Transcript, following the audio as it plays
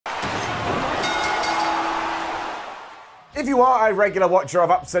If you are a regular watcher of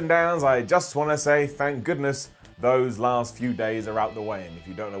Ups and Downs, I just want to say thank goodness those last few days are out the way. And if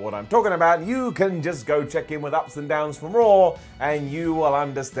you don't know what I'm talking about, you can just go check in with Ups and Downs from Raw and you will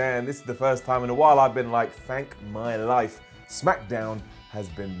understand. This is the first time in a while I've been like, thank my life, SmackDown has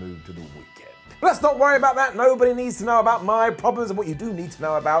been moved to the weekend. Let's not worry about that. Nobody needs to know about my problems. And what you do need to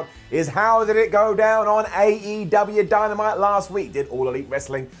know about is how did it go down on AEW Dynamite last week? Did All Elite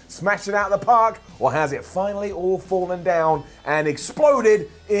Wrestling smash it out of the park? Or has it finally all fallen down and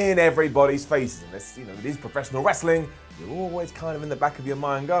exploded in everybody's faces? And this, it is professional wrestling. You're always kind of in the back of your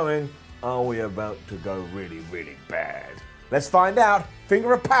mind going, are we about to go really, really bad? Let's find out.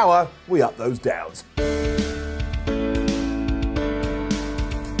 Finger of power, we up those downs.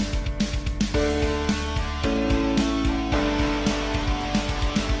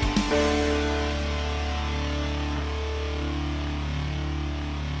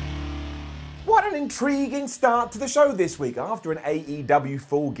 What an intriguing start to the show this week. After an AEW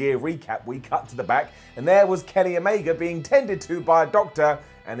Full Gear recap, we cut to the back and there was Kenny Omega being tended to by a doctor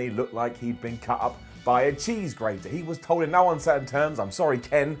and he looked like he'd been cut up by a cheese grater. He was told in no uncertain terms, I'm sorry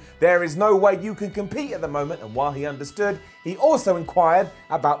Ken, there is no way you can compete at the moment, and while he understood, he also inquired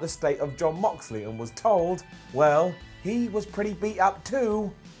about the state of Jon Moxley and was told, well, he was pretty beat up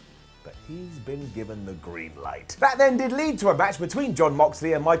too. But he's been given the green light. That then did lead to a match between Jon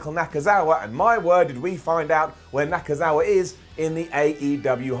Moxley and Michael Nakazawa, and my word did we find out where Nakazawa is in the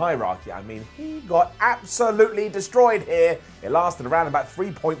AEW hierarchy. I mean, he got absolutely destroyed here. It lasted around about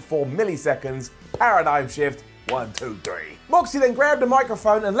 3.4 milliseconds. Paradigm shift, 1, 2, 3. Moxley then grabbed the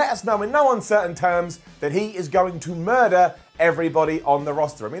microphone and let us know in no uncertain terms that he is going to murder everybody on the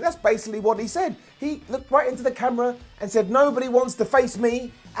roster. I mean, that's basically what he said. He looked right into the camera and said, nobody wants to face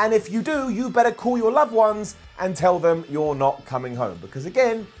me, and if you do, you better call your loved ones and tell them you're not coming home. Because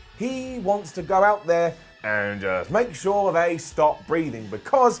again, he wants to go out there and just make sure they stop breathing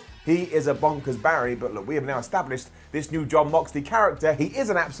because he is a bonkers Barry. But look, we have now established this new Jon Moxley character. He is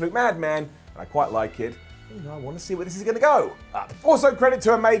an absolute madman, and I quite like it. I want to see where this is going to go. Also, credit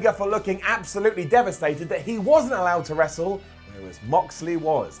to Omega for looking absolutely devastated that he wasn't allowed to wrestle, whereas Moxley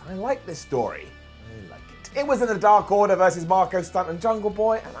was. I like this story. I like it. It was in the Dark Order versus Marco Stunt and Jungle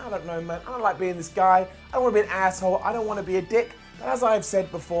Boy, and I don't know, man. I don't like being this guy. I don't want to be an asshole. I don't want to be a dick. But as I've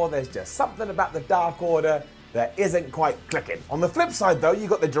said before, there's just something about the Dark Order that isn't quite clicking. On the flip side though, you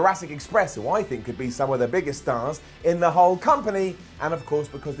got the Jurassic Express, who I think could be some of the biggest stars in the whole company. And of course,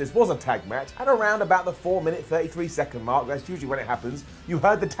 because this was a tag match, at around about the 4-minute 33-second mark, that's usually when it happens, you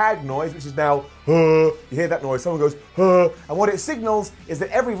heard the tag noise, which is now, you hear that noise, someone goes, and what it signals is that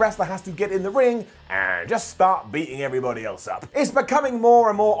every wrestler has to get in the ring and just start beating everybody else up. It's becoming more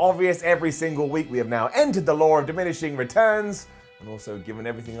and more obvious every single week. We have now entered the law of diminishing returns. And also, given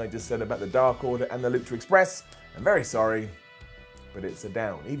everything I just said about the Dark Order and the Lucha Express, I'm very sorry, but it's a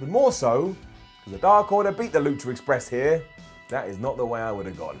down. Even more so, because the Dark Order beat the Lucha Express here. That is not the way I would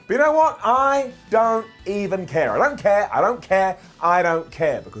have gone. But you know what? I don't even care. I don't care, I don't care, I don't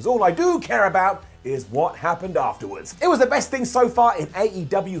care. Because all I do care about is what happened afterwards. It was the best thing so far in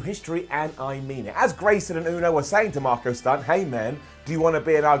AEW history, and I mean it. As Grayson and Uno were saying to Marco Stunt, hey man, do you want to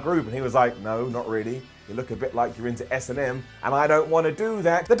be in our group? And he was like, no, not really. You look a bit like you're into S&M, and I don't want to do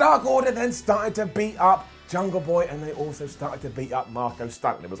that. The Dark Order then started to beat up Jungle Boy, and they also started to beat up Marco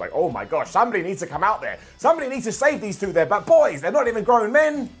Stunt. And it was like, oh my gosh, somebody needs to come out there. Somebody needs to save these two there. But boys, they're not even grown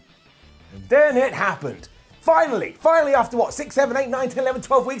men. And then it happened. Finally after what, 6, 7, 8, 9, 10, 11,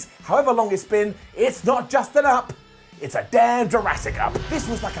 12 weeks, however long it's been, it's not just an up, it's a damn Jurassic up. This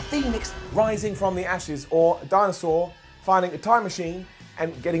was like a phoenix rising from the ashes, or a dinosaur finding a time machine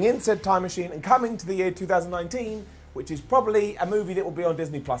and getting into said time machine and coming to the year 2019, which is probably a movie that will be on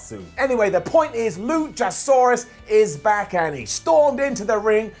Disney Plus soon. Anyway, the point is Luchasaurus is back and he stormed into the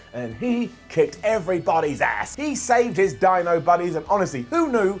ring and he kicked everybody's ass. He saved his dino buddies, and honestly,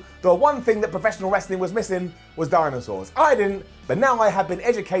 who knew the one thing that professional wrestling was missing was dinosaurs? I didn't, but now I have been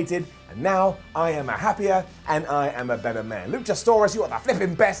educated and now I am a happier and I am a better man. Luchasaurus, you are the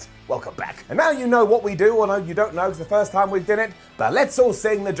flipping best. Welcome back. And now you know what we do, although you don't know, it's the first time we've done it, but let's all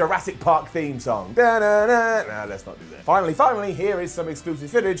sing the Jurassic Park theme song. Da-da-da. No, let's not do that. Finally, here is some exclusive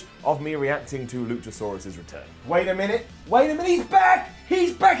footage of me reacting to Luchasaurus' return. Wait a minute, he's back!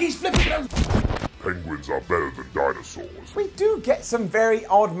 He's back, he's flipping. Penguins are better than dinosaurs. We do get some very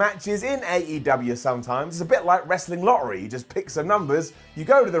odd matches in AEW sometimes. It's a bit like wrestling lottery. You just pick some numbers, you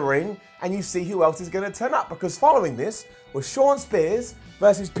go to the ring, and you see who else is going to turn up. Because following this was Shawn Spears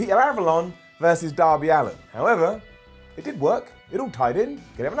versus Peter Avalon versus Darby Allin. However, it did work. It all tied in,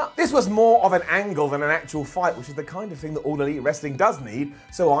 get it up. This was more of an angle than an actual fight, which is the kind of thing that All Elite Wrestling does need,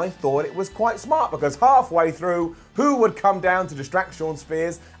 so I thought it was quite smart, because halfway through, who would come down to distract Shawn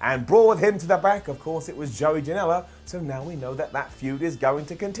Spears and brawl with him to the back? Of course, it was Joey Janela, so now we know that that feud is going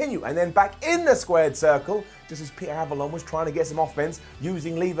to continue. And then back in the squared circle, just as Peter Avalon was trying to get some offense,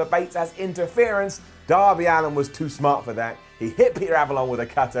 using Lever Bates as interference, Darby Allin was too smart for that. He hit Peter Avalon with a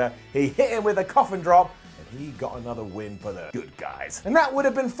cutter, he hit him with a coffin drop, he got another win for the good guys. And that would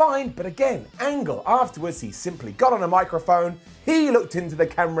have been fine, but again, Angle, afterwards, he simply got on a microphone, he looked into the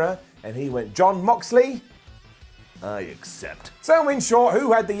camera, and he went, "Jon Moxley, I accept." So in short,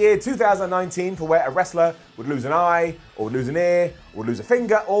 who had the year 2019 for where a wrestler would lose an eye, or would lose an ear, or would lose a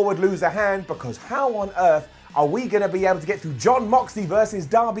finger, or would lose a hand? Because how on earth are we going to be able to get through Jon Moxley versus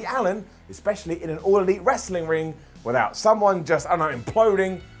Darby Allin, especially in an All Elite Wrestling ring, without someone just, I don't know,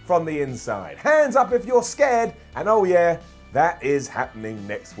 imploding from the inside? Hands up if you're scared, and oh yeah, that is happening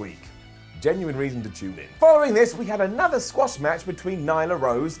next week. Genuine reason to tune in. Following this, we had another squash match between Nyla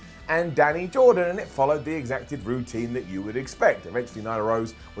Rose and Danny Jordan, and it followed the exacted routine that you would expect. Eventually, Nyla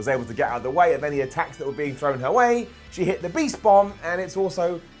Rose was able to get out of the way of any attacks that were being thrown her way. She hit the Beast Bomb, and it's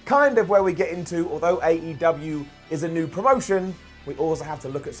also kind of where we get into, although AEW is a new promotion, we also have to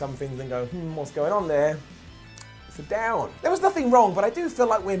look at some things and go, what's going on there? It's a down. There was nothing wrong, but I do feel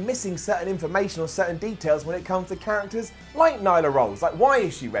like we're missing certain information or certain details when it comes to characters like Nyla Rose. Like, why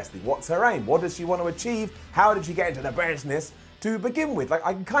is she wrestling? What's her aim? What does she want to achieve? How did she get into the business to begin with? Like,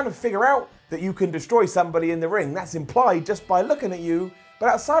 I can kind of figure out that you can destroy somebody in the ring. That's implied just by looking at you. But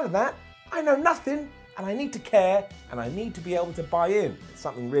outside of that, I know nothing, and I need to care, and I need to be able to buy in. It's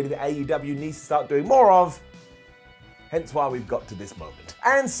something really that AEW needs to start doing more of. Hence why we've got to this moment.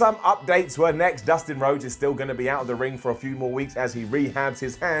 And some updates were next. Dustin Rhodes is still going to be out of the ring for a few more weeks as he rehabs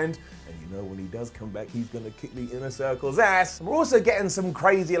his hand. And you know when he does come back, he's going to kick the Inner Circle's ass. We're also getting some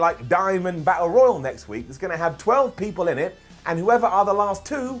crazy like Diamond Battle Royal next week. It's going to have 12 people in it. And whoever are the last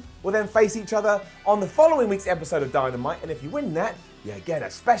two will then face each other on the following week's episode of Dynamite. And if you win that, you get a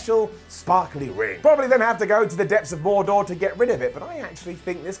special sparkly ring. Probably then have to go to the depths of Mordor to get rid of it, but I actually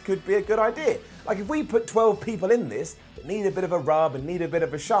think this could be a good idea. Like if we put 12 people in this that need a bit of a rub and need a bit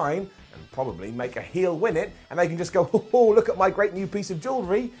of a shine, and probably make a heel win it, and they can just go, oh, look at my great new piece of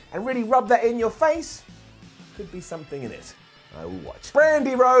jewelry, and really rub that in your face, could be something in it. I will watch.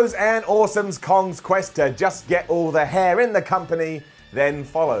 Brandy Rose and Awesome's Kong's quest to just get all the hair in the company then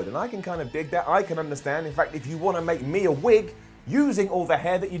followed. And I can kind of dig that, I can understand. In fact, if you want to make me a wig using all the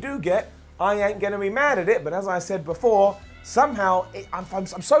hair that you do get, I ain't going to be mad at it. But as I said before, somehow I'm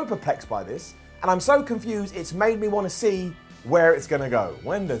so perplexed by this, and I'm so confused, it's made me want to see where it's going to go.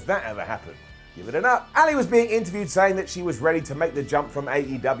 When does that ever happen? Give it an up. Ali was being interviewed saying that she was ready to make the jump from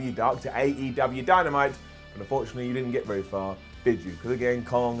AEW Dark to AEW Dynamite. But unfortunately, you didn't get very far, did you? Because again,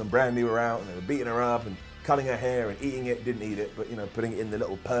 Kong and Brandy were out and they were beating her up and cutting her hair and eating it, didn't eat it, but you know, putting it in the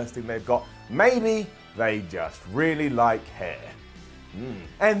little purse thing they've got. Maybe they just really like hair.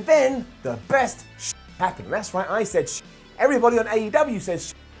 And then the best happened. That's right, I said Everybody on AEW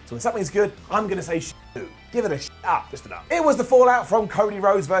says so when something's good, I'm going to say too. Give it a up, just an up. It was the fallout from Cody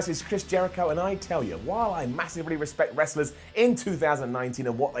Rhodes versus Chris Jericho, and I tell you, while I massively respect wrestlers in 2019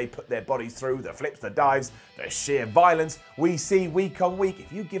 and what they put their bodies through, the flips, the dives, the sheer violence we see week on week,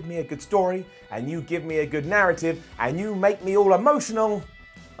 if you give me a good story, and you give me a good narrative, and you make me all emotional,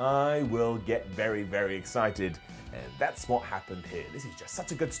 I will get very, very excited. And that's what happened here. This is just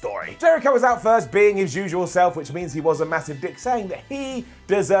such a good story. Jericho was out first, being his usual self, which means he was a massive dick, saying that he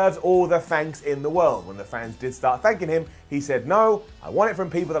deserves all the thanks in the world. When the fans did start thanking him, he said, no, I want it from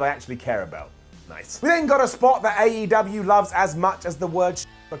people that I actually care about. Nice. We then got a spot that AEW loves as much as the word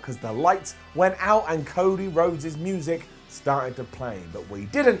because the lights went out and Cody Rhodes' music started to play. But we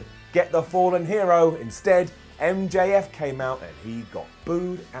didn't get the fallen hero. Instead, MJF came out and he got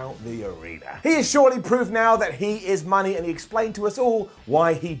booed out the arena. He has surely proved now that he is money, and he explained to us all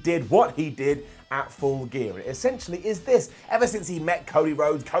why he did what he did at Full Gear. It essentially is this. Ever since he met Cody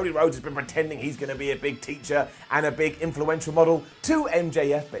Rhodes has been pretending he's going to be a big teacher and a big influential model to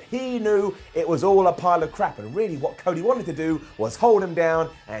MJF, but he knew it was all a pile of crap, and really what Cody wanted to do was hold him down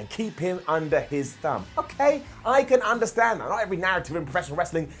and keep him under his thumb. Okay, I can understand that. Not every narrative in professional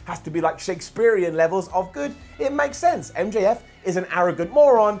wrestling has to be like Shakespearean levels of good. It makes sense. MJF is an arrogant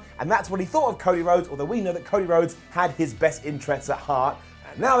moron, and that's what he thought of Cody Rhodes, although we know that Cody Rhodes had his best interests at heart.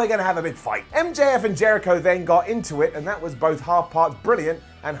 And now they're going to have a big fight. MJF and Jericho then got into it, and that was both half parts brilliant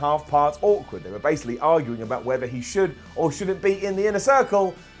and half parts awkward. They were basically arguing about whether he should or shouldn't be in the inner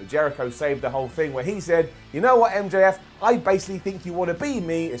circle, but Jericho saved the whole thing where he said, you know what, MJF, I basically think you want to be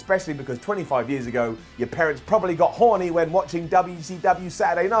me, especially because 25 years ago, your parents probably got horny when watching WCW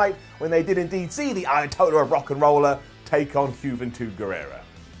Saturday Night when they did indeed see the Ayatollah of Rock and Roller take on Juventud Guerrera.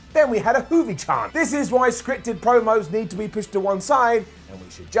 Then we had a Hoovy chant. This is why scripted promos need to be pushed to one side, and we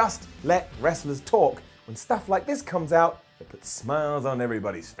should just let wrestlers talk. When stuff like this comes out, it puts smiles on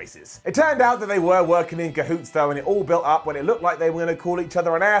everybody's faces. It turned out that they were working in cahoots though, and it all built up when it looked like they were going to call each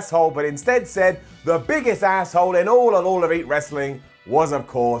other an asshole, but instead said the biggest asshole in all of All Elite Wrestling was, of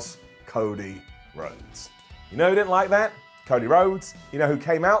course, Cody Rhodes. You know who didn't like that? Cody Rhodes. You know who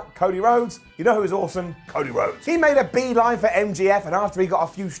came out? Cody Rhodes. You know who was awesome? Cody Rhodes. He made a beeline for MJF, and after he got a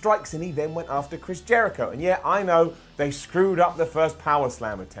few strikes in, he then went after Chris Jericho. And yeah, I know they screwed up the first Power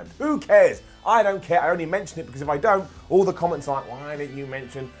Slam attempt. Who cares? I don't care. I only mention it because if I don't, all the comments are like, why didn't you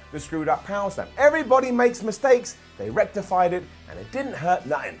mention the screwed up Power Slam? Everybody makes mistakes. They rectified it, and it didn't hurt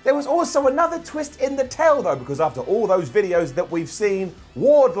nothing. There was also another twist in the tale though, because after all those videos that we've seen,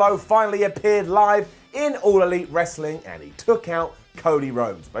 Wardlow finally appeared live in All Elite Wrestling, and he took out Cody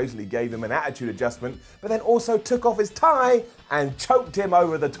Rhodes. Basically gave him an attitude adjustment, but then also took off his tie and choked him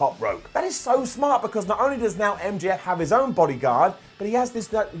over the top rope. That is so smart because not only does now MJF have his own bodyguard, but he has this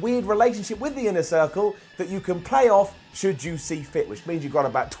weird relationship with the Inner Circle that you can play off should you see fit, which means you've got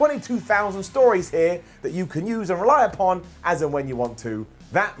about 22,000 stories here that you can use and rely upon as and when you want to.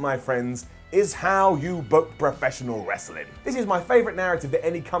 That, my friends, is how you book professional wrestling. This is my favorite narrative that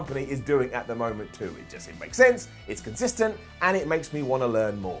any company is doing at the moment too. It makes sense, it's consistent, and it makes me want to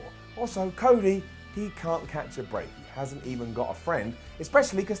learn more. Also, Cody, he can't catch a break. He hasn't even got a friend,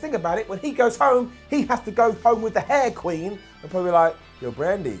 especially because think about it, when he goes home, he has to go home with the hair queen and probably like, yo,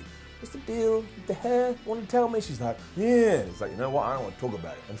 Brandy, what's the deal with the hair? Want to tell me? She's like, yeah. It's like, you know what, I don't want to talk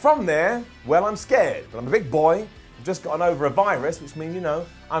about it. And from there, well, I'm scared, but I'm a big boy. I've just gotten over a virus, which means, you know,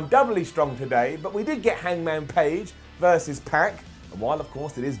 I'm doubly strong today, but we did get Hangman Page versus Pac, and while, of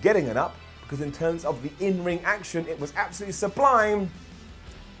course, it is getting it up, because in terms of the in-ring action, it was absolutely sublime,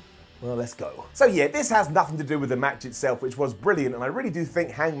 well, let's go. So yeah, this has nothing to do with the match itself, which was brilliant, and I really do think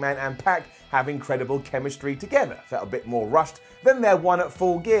Hangman and Pac have incredible chemistry together. Felt a bit more rushed than their one at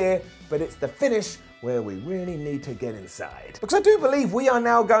Full Gear, but it's the finish where we really need to get inside. Because I do believe we are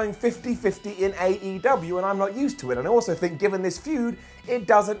now going 50-50 in AEW, and I'm not used to it. And I also think, given this feud, it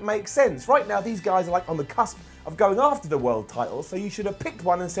doesn't make sense. Right now, these guys are like on the cusp of going after the world title, so you should have picked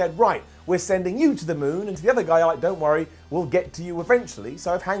one and said, right, we're sending you to the moon, and to the other guy, like, don't worry, we'll get to you eventually.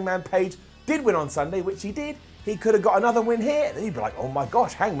 So if Hangman Page did win on Sunday, which he did, he could have got another win here. Then you'd be like, oh my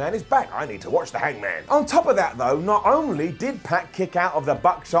gosh, Hangman is back. I need to watch the Hangman. On top of that though, not only did Pac kick out of the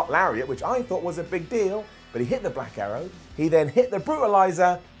buckshot lariat, which I thought was a big deal, but he hit the Black Arrow, he then hit the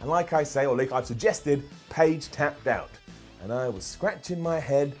Brutalizer, and like I say, or like I've suggested, Page tapped out. And I was scratching my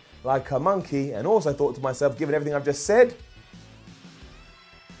head like a monkey, and also thought to myself, given everything I've just said,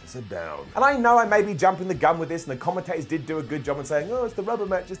 are down. And I know I may be jumping the gun with this, and the commentators did do a good job in saying, oh, it's the rubber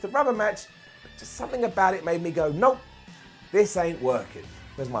match, it's the rubber match. But just something about it made me go, nope, this ain't working.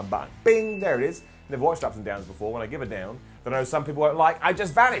 There's my button. Bing, there it is. Never watched Ups and Downs before. When I give a down, I know some people won't like, I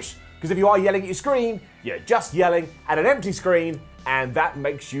just vanish. Because if you are yelling at your screen, you're just yelling at an empty screen, and that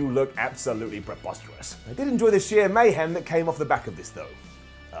makes you look absolutely preposterous. I did enjoy the sheer mayhem that came off the back of this though.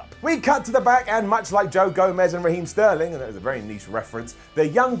 We cut to the back, and much like Joe Gomez and Raheem Sterling, and that was a very niche reference, the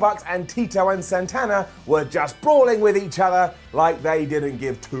Young Bucks and Tito and Santana were just brawling with each other like they didn't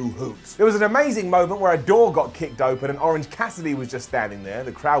give two hoots. There was an amazing moment where a door got kicked open and Orange Cassidy was just standing there.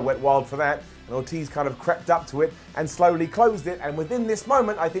 The crowd went wild for that, and Ortiz kind of crept up to it and slowly closed it, and within this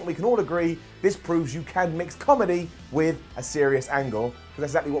moment, I think we can all agree this proves you can mix comedy with a serious angle, because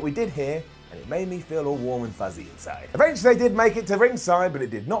that's exactly what we did here, and it made me feel all warm and fuzzy inside. Eventually they did make it to ringside, but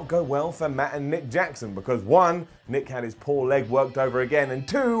it did not go well for Matt and Nick Jackson because one, Nick had his poor leg worked over again, and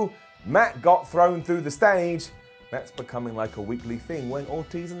two, Matt got thrown through the stage. That's becoming like a weekly thing when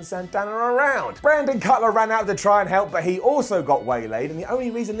Ortiz and Santana are around. Brandon Cutler ran out to try and help, but he also got waylaid, and the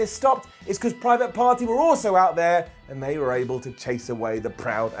only reason this stopped is because Private Party were also out there, and they were able to chase away the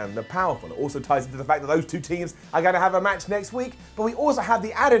proud and the powerful. It also ties into the fact that those two teams are going to have a match next week, but we also have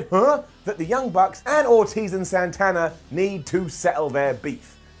the added that the Young Bucks and Ortiz and Santana need to settle their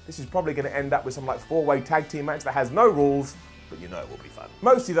beef. This is probably going to end up with some like four-way tag team match that has no rules, but you know it will be fun.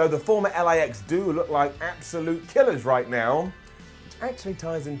 Mostly though, the former LAX do look like absolute killers right now, which actually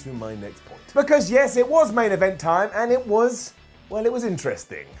ties into my next point. Because yes, it was main event time, and it was, well, it was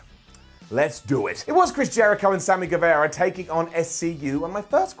interesting. let's do it. It was Chris Jericho and Sammy Guevara taking on SCU, and my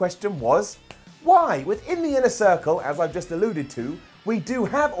first question was, why? Within the Inner Circle, as I've just alluded to, we do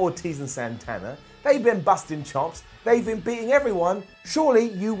have Ortiz and Santana. They've been busting chops. They've been beating everyone. Surely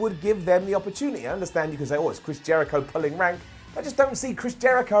you would give them the opportunity. I understand you can say, oh, it's Chris Jericho pulling rank. I just don't see Chris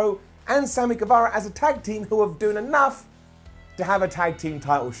Jericho and Sammy Guevara as a tag team who have done enough to have a tag team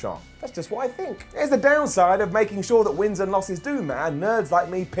title shot. That's just what I think. Here's the downside of making sure that wins and losses do matter. Nerds like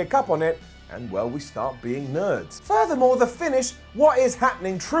me pick up on it, and well, we start being nerds. Furthermore, the finish, what is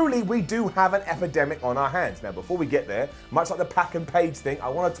happening? Truly, we do have an epidemic on our hands. Now, before we get there, much like the Pack and Page thing, I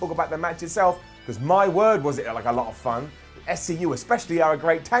want to talk about the match itself, because my word was it like a lot of fun. SCU especially are a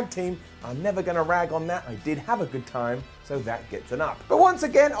great tag team. I'm never going to rag on that. I did have a good time, so that gets an up. But once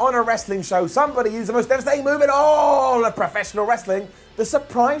again, on a wrestling show, somebody used the most devastating move in all of professional wrestling, the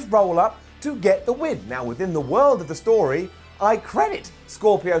surprise roll-up to get the win. Now, within the world of the story, I credit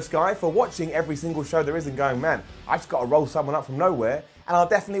Scorpio Sky for watching every single show there is and going, man, I just got to roll someone up from nowhere and I'll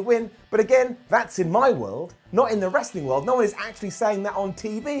definitely win. But again, that's in my world, not in the wrestling world. No one is actually saying that on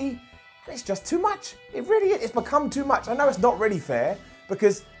TV. It's just too much. It really is. It's become too much. I know it's not really fair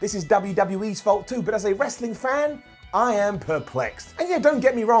because this is WWE's fault too, but as a wrestling fan, I am perplexed. And yeah, don't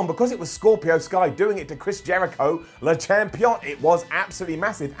get me wrong, because it was Scorpio Sky doing it to Chris Jericho, Le Champion, it was absolutely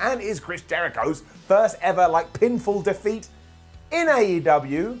massive and is Chris Jericho's first ever pinfall defeat in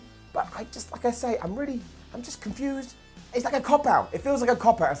AEW. But like I say, I'm just confused. It's like a cop-out. It feels like a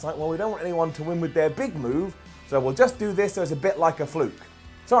cop-out. It's like, well, we don't want anyone to win with their big move, so we'll just do this so it's a bit like a fluke.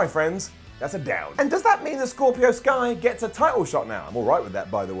 Sorry, friends, that's a down. And does that mean that Scorpio Sky gets a title shot now? I'm all right with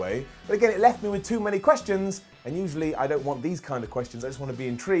that, by the way. But again, it left me with too many questions, and usually I don't want these kind of questions. I just want to be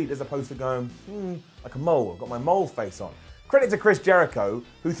intrigued as opposed to going, like a mole. I've got my mole face on. Credit to Chris Jericho,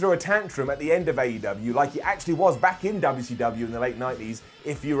 who threw a tantrum at the end of AEW like he actually was back in WCW in the late 90s,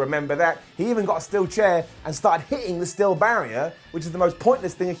 if you remember that. He even got a steel chair and started hitting the steel barrier, which is the most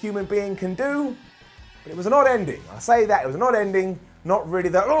pointless thing a human being can do. But it was an odd ending. I say that, it was an odd ending. Not really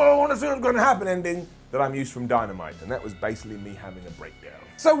the, oh, I want to see what's going to happen ending that I'm used from Dynamite. And that was basically me having a breakdown.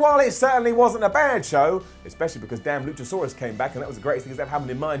 So while it certainly wasn't a bad show, especially because damn Luchasaurus came back and that was the greatest thing that's ever happened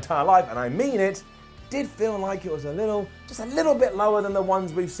in my entire life, and I mean it, did feel like it was just a little bit lower than the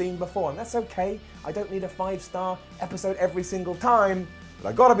ones we've seen before. And that's okay. I don't need a 5-star episode every single time. But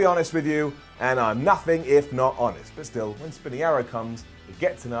I gotta be honest with you, and I'm nothing if not honest. But still, when Spinning Arrow comes, it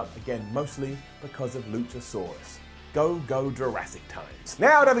gets an up, again, mostly because of Luchasaurus. Go Jurassic times.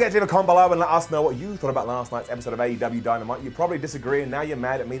 Now, don't forget to leave a comment below and let us know what you thought about last night's episode of AEW Dynamite. You probably disagree and now you're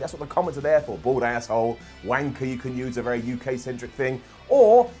mad at me. That's what the comments are there for. Bald asshole, wanker, you can use a very UK-centric thing.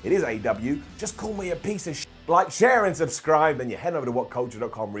 Or, it is AEW, just call me a piece of shit. Like, share and subscribe, then you head over to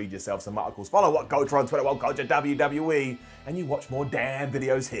WhatCulture.com, read yourself some articles, follow WhatCulture on Twitter, WhatCulture WWE, and you watch more damn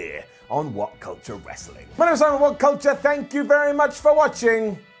videos here on WhatCulture Wrestling. My name is Simon WhatCulture, thank you very much for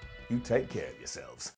watching. You take care of yourselves.